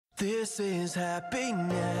This is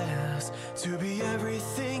happiness, to be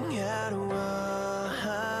everything at once.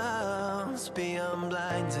 Be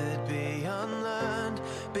unblinded, be unlearned,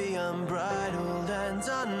 be unbridled and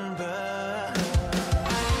unburned.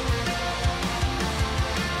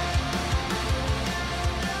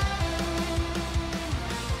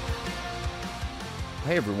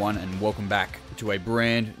 Hey everyone, and welcome back to a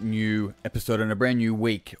brand new episode and a brand new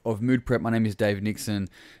week of Mood Prep. My name is Dave Nixon,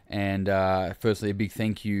 and firstly a big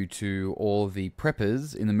thank you to all of the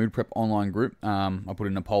preppers in the Mood Prep online group. I put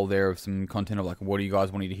in a poll there of some content of like, what do you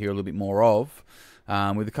guys want to hear a little bit more of,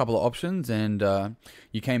 with a couple of options, and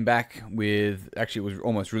you came back with, actually it was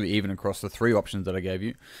almost really even across the three options that I gave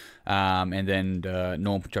you, and then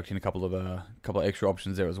Norm chucked in a couple of extra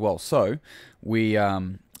options there as well. So we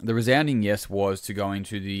the resounding yes was to go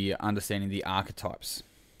into the understanding the archetypes.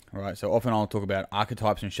 All right, so often I'll talk about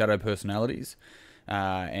archetypes and shadow personalities,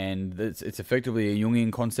 and it's effectively a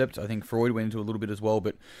Jungian concept. I think Freud went into a little bit as well,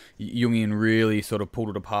 but Jungian really sort of pulled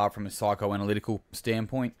it apart from a psychoanalytical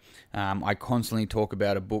standpoint. I constantly talk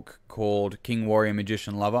about a book called King, Warrior,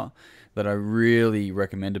 Magician, Lover that I really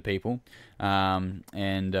recommend to people, and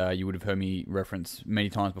you would have heard me reference many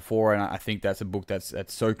times before, and I think that's a book that's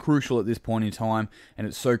so crucial at this point in time, and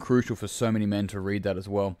it's so crucial for so many men to read that as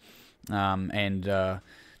well.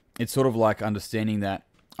 It's sort of like understanding that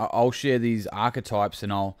I'll share these archetypes,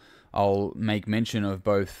 and I'll make mention of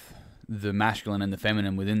both the masculine and the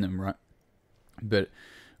feminine within them, right? But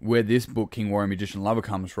where this book, King, Warrior, Magician, Lover,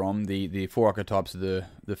 comes from, the four archetypes of the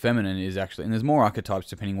feminine is actually, and there's more archetypes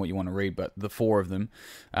depending what you want to read, but the four of them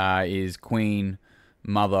is Queen,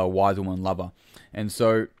 Mother, Wise Woman, Lover. And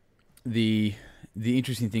so the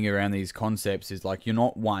interesting thing around these concepts is like, you're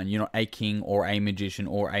not a king or a magician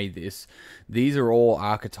or a this. These are all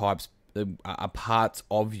archetypes, are parts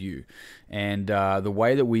of you, and the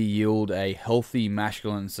way that we yield a healthy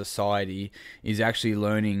masculine society is actually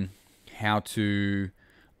learning how to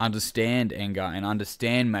understand anger and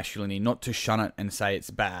understand masculinity, not to shun it and say it's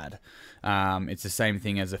bad. It's the same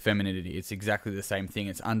thing as a femininity. It's exactly the same thing.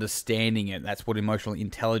 It's understanding it. That's what emotional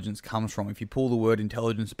intelligence comes from. If you pull the word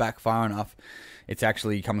intelligence back far enough, it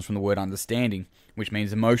actually comes from the word understanding, which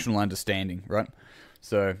means emotional understanding, right?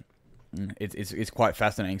 So it's quite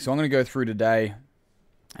fascinating. So I'm going to go through today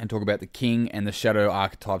and talk about the king and the shadow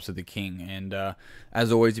archetypes of the king. And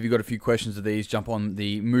as always, if you've got a few questions of these, jump on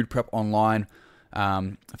the Mood Prep Online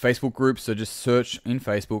Facebook group. So just search in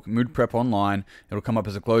Facebook Mood Prep Online. It'll come up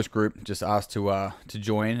as a closed group. Just ask to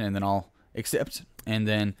join, and then I'll accept. And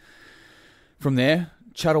then from there,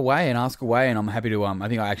 chat away and ask away. And I'm happy to. I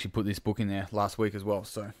think I actually put this book in there last week as well.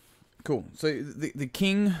 So cool. So the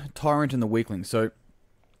king, Tyrant, and the weakling. So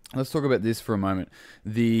let's talk about this for a moment.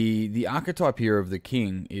 The archetype here of the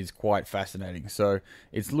king is quite fascinating. So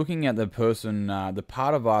it's looking at the person, the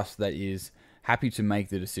part of us that is happy to make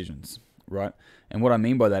the decisions, right? And what I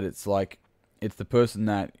mean by that, it's the person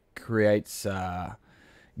that creates,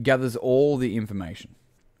 gathers all the information,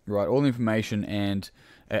 right? All the information, and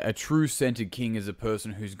a true centered king is a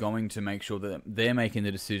person who's going to make sure that they're making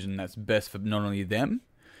the decision that's best for not only them,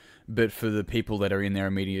 but for the people that are in their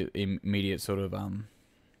immediate sort of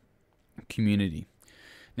community.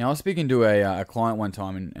 Now, I was speaking to a client one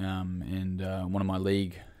time, and one of my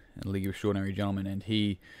League of Extraordinary Gentlemen, and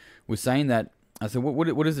he was saying that, I said,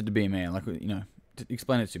 what is it to be a man? Like,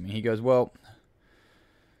 explain it to me. He goes, well,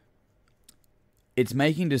 it's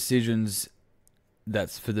making decisions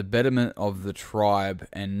that's for the betterment of the tribe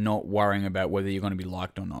and not worrying about whether you're going to be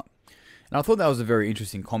liked or not. And I thought that was a very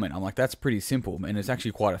interesting comment. I'm like, that's pretty simple, and it's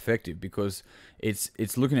actually quite effective, because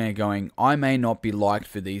it's looking at it going, I may not be liked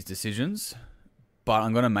for these decisions, but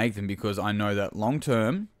I'm going to make them because I know that long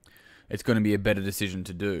term, it's going to be a better decision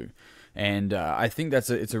to do. And I think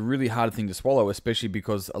it's a really hard thing to swallow, especially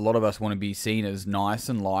because a lot of us want to be seen as nice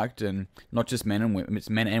and liked, and not just men and women, it's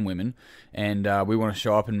men and women. And we want to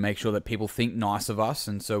show up and make sure that people think nice of us.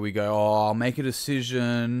 And so we go, oh, I'll make a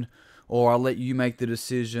decision, or I'll let you make the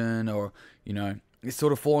decision, or, it's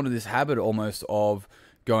sort of fall into this habit almost of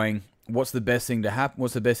going, what's the best thing to happen?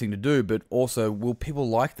 What's the best thing to do? But also, will people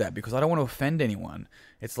like that? Because I don't want to offend anyone.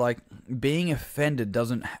 It's like being offended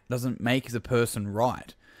doesn't make the person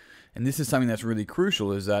right. And this is something that's really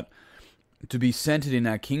crucial, is that to be centered in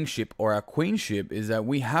our kingship or our queenship is that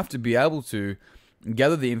we have to be able to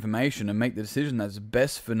gather the information and make the decision that's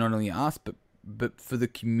best for not only us, but for the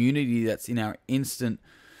community that's in our instant,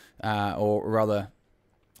 or rather,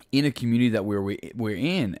 in a community that we're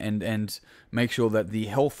in, and make sure that the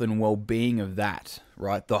health and well-being of that,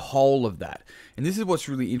 right, the whole of that. And this is what's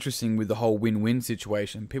really interesting with the whole win-win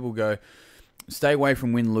situation. People go, stay away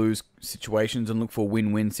from win-lose situations and look for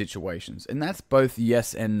win-win situations. And that's both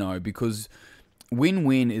yes and no, because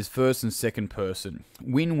win-win is first and second person.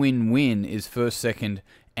 Win-win-win is first, second,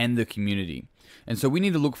 and the community. And so we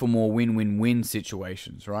need to look for more win-win-win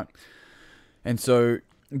situations, right? And so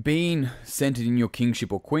being centered in your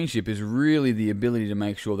kingship or queenship is really the ability to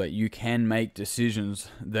make sure that you can make decisions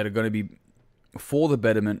that are going to be for the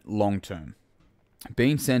betterment long term.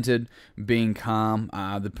 Being centered, being calm,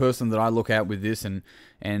 the person that I look at with this, and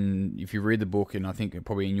if you read the book, and I think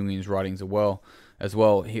probably in Jungian's writings as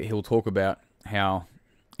well, he'll talk about how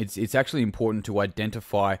it's actually important to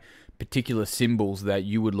identify particular symbols that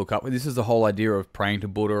you would look up. This is the whole idea of praying to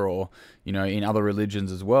Buddha, or in other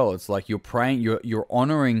religions as well. It's like you're praying, you're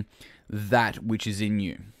honoring that which is in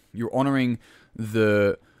you. You're honoring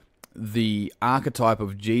the archetype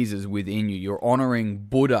of Jesus within you. You're honoring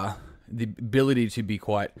Buddha, the ability to be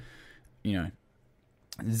quite,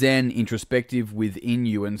 Zen, introspective within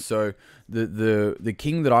you. And so the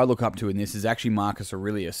king that I look up to in this is actually Marcus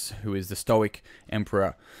Aurelius, who is the Stoic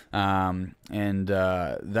emperor. And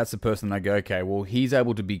that's the person that I go, okay, well, he's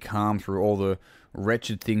able to be calm through all the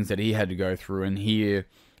wretched things that he had to go through. And here,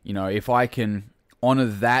 if I can honor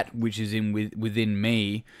that which is within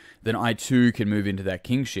me, then I too can move into that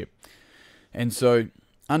kingship. And so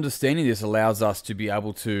understanding this allows us to be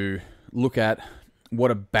able to look at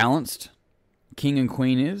what a balanced king and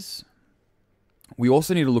queen is. We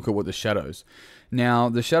also need to look at what the shadows. Now,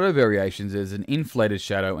 the shadow variations is an inflated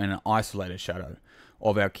shadow and an isolated shadow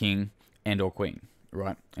of our king and or queen,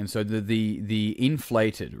 right? And so the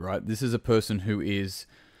inflated, right? This is a person who is,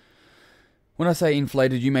 when I say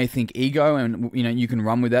inflated, you may think ego, and you can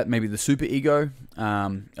run with that. Maybe the super ego.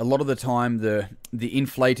 A lot of the time, the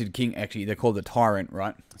inflated king, actually, they're called the tyrant,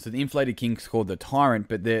 right? So the inflated king's called the tyrant,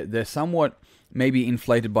 but they're somewhat maybe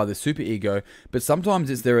inflated by the super ego, but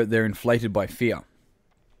sometimes they're inflated by fear.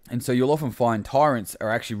 And so you'll often find tyrants are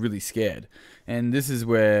actually really scared. And this is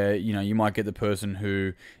where, you might get the person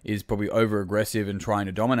who is probably over aggressive and trying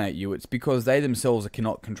to dominate you. It's because they themselves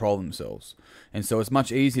cannot control themselves. And so it's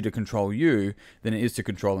much easier to control you than it is to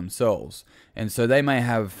control themselves. And so they may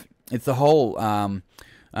have, it's the whole,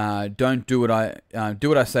 don't do what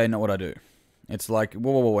I say, not what I do. It's like,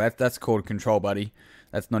 whoa, that's called control, buddy.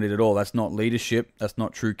 That's not it at all. That's not leadership. That's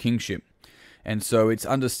not true kingship. And so it's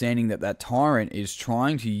understanding that tyrant is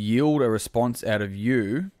trying to yield a response out of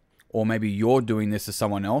you, or maybe you're doing this to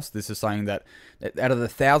someone else. This is saying that out of the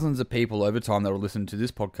thousands of people over time that will listen to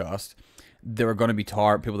this podcast, there are going to be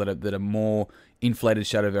tyrant people that are more inflated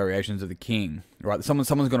shadow variations of the king, right? Someone's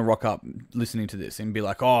going to rock up listening to this and be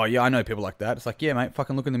like, oh yeah, I know people like that. It's like, yeah, mate,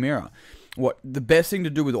 fucking look in the mirror. What the best thing to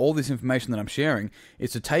do with all this information that I'm sharing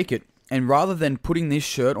is to take it, and rather than putting this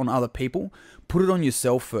shirt on other people, put it on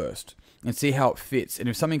yourself first and see how it fits. And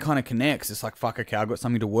if something kind of connects, it's like, fuck, okay, I've got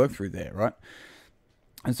something to work through there, right?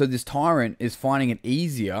 And so this tyrant is finding it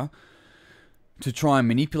easier to try and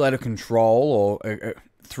manipulate or control, or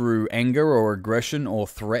through anger or aggression or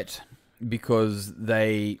threat, because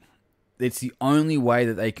it's the only way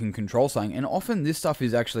that they can control something. And often this stuff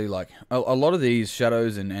is actually like, a lot of these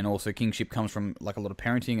shadows and also kingship comes from like a lot of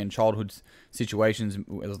parenting and childhood situations,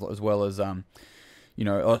 as well as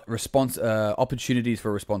opportunities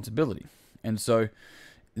for responsibility. And so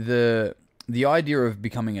the idea of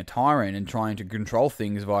becoming a tyrant and trying to control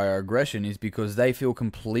things via aggression is because they feel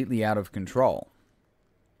completely out of control.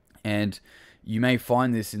 And you may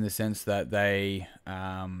find this in the sense that they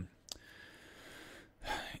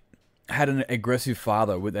had an aggressive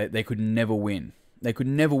father where they could never win. They could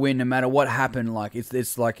never win no matter what happened. Like it's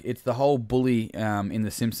the whole bully in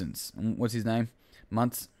The Simpsons. What's his name?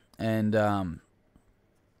 Muntz. And the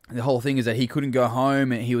whole thing is that he couldn't go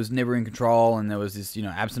home and he was never in control, and there was this,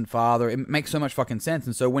 absent father. It makes so much fucking sense.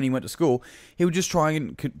 And so when he went to school, he would just try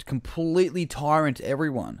and completely tyrant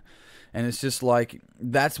everyone. And it's just like,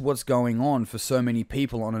 that's what's going on for so many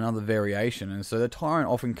people on another variation. And so the tyrant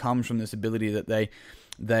often comes from this ability that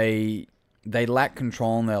they lack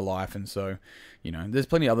control in their life. And so, there's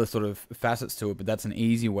plenty of other sort of facets to it, but that's an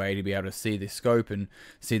easy way to be able to see the scope and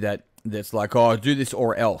see that that's like, oh, do this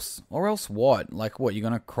or else. Or else what? Like what? You're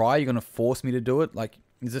going to cry? You're going to force me to do it? Like,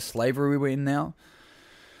 is this slavery we're in now?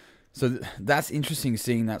 So that's interesting,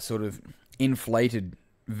 seeing that sort of inflated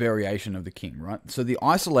variation of the king, right? So the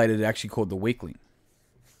isolated is actually called the weakling.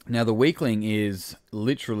 Now, the weakling is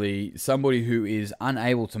literally somebody who is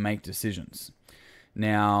unable to make decisions.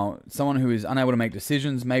 Now, someone who is unable to make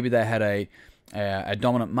decisions, maybe they had a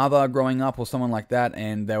dominant mother growing up or someone like that,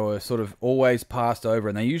 and they were sort of always passed over,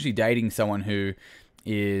 and they're usually dating someone who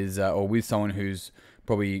is, or with someone who's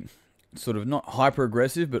probably sort of not hyper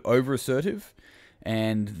aggressive, but over assertive.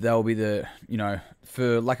 and they'll be the,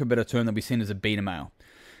 for lack of a better term, they'll be seen as a beta male.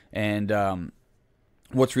 And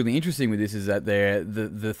what's really interesting with this is that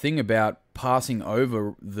the thing about passing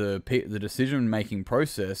over the decision-making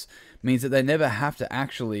process means that they never have to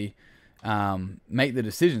actually make the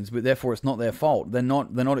decisions, but therefore it's not their fault. They're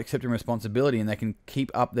not accepting responsibility, and they can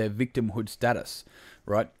keep up their victimhood status,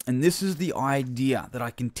 right? And this is the idea that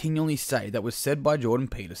I continually say that was said by Jordan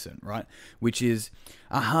Peterson, right? Which is,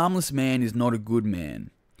 a harmless man is not a good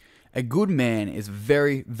man. A good man is a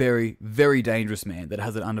very, very, very dangerous man that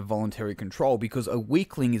has it under voluntary control, because a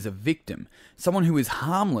weakling is a victim. Someone who is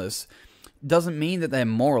harmless doesn't mean that they're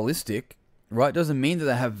moralistic, right? Doesn't mean that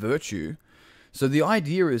they have virtue. So the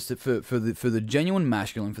idea is that for the genuine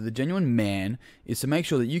masculine, for the genuine man, is to make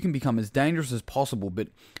sure that you can become as dangerous as possible,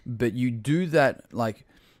 but you do that like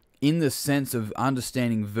in the sense of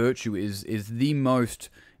understanding virtue is the most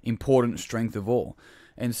important strength of all.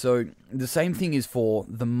 And so the same thing is for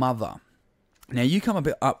the mother. Now you come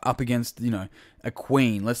up against, a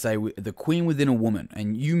queen, let's say the queen within a woman,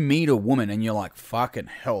 and you meet a woman and you're like, fucking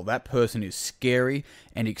hell, that person is scary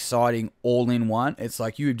and exciting all in one. It's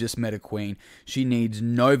like you've just met a queen. She needs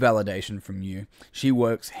no validation from you. She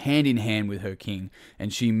works hand in hand with her king,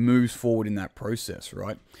 and she moves forward in that process,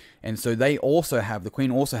 right? And so the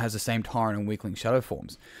queen also has the same tyrant and weakling shadow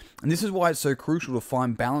forms. And this is why it's so crucial to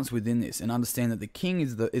find balance within this and understand that the king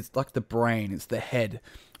it's like the brain, it's the head,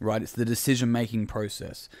 right? It's the decision-making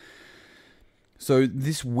process. So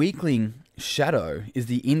this weakling shadow is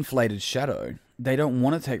the inflated shadow. They don't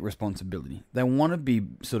want to take responsibility. They want to be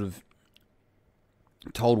sort of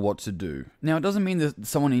told what to do. Now, it doesn't mean that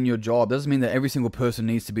someone in your job, doesn't mean that every single person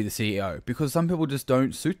needs to be the CEO, because some people just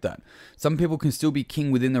don't suit that. Some people can still be king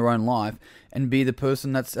within their own life and be the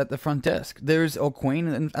person that's at the front desk. Or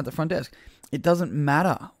queen at the front desk. It doesn't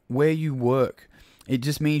matter where you work. It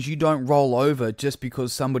just means you don't roll over just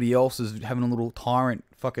because somebody else is having a little tyrant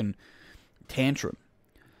fucking tantrum.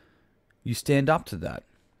 You stand up to that.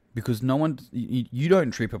 Because you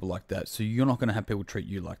don't treat people like that, so you're not going to have people treat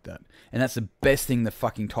you like that. And that's the best thing the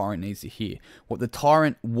fucking tyrant needs to hear. What the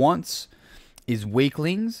tyrant wants is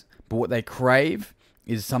weaklings, but what they crave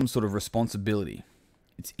is some sort of responsibility.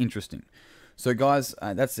 It's interesting. So guys,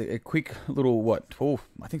 that's a quick little,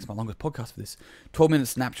 I think it's my longest podcast for this, 12-minute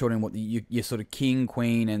snapshot in what your sort of king,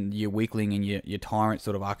 queen, and your weakling and your tyrant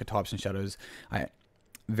sort of archetypes and shadows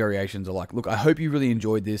variations are like. Look, I hope you really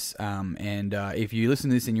enjoyed this, and if you listen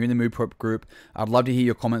to this and you're in the Mood Prep group, I'd love to hear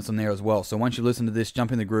your comments on there as well. So once you listen to this,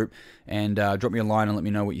 jump in the group and drop me a line and let me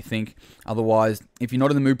know what you think. Otherwise, if you're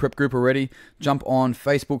not in the Mood Prep group already, jump on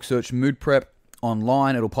Facebook, search Mood Prep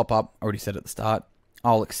online. It'll pop up. I already said at the start.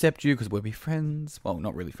 I'll accept you because we'll be friends. Well,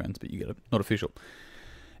 not really friends, but you get it. Not official.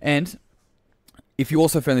 And if you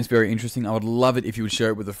also found this very interesting, I would love it if you would share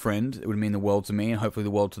it with a friend. It would mean the world to me and hopefully the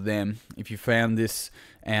world to them. If you found this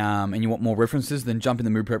and you want more references, then jump in the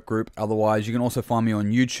Mood Prep group. Otherwise, you can also find me on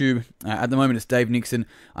YouTube. At the moment, it's Dave Nixon.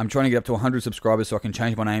 I'm trying to get up to 100 subscribers so I can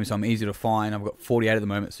change my name so I'm easy to find. I've got 48 at the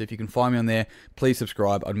moment. So if you can find me on there, please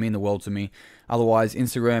subscribe. It'd mean the world to me. Otherwise,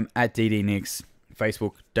 Instagram at DDNix,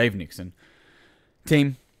 Facebook, Dave Nixon.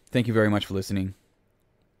 Team, thank you very much for listening.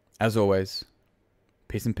 As always,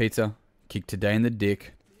 peace and pizza. Kick today in the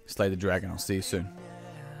dick. Slay the dragon. I'll see you soon.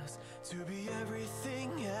 To be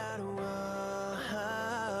everything at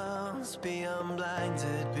once, be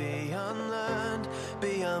unblinded, be unlearned,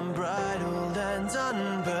 be unbridled and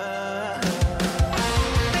unburned.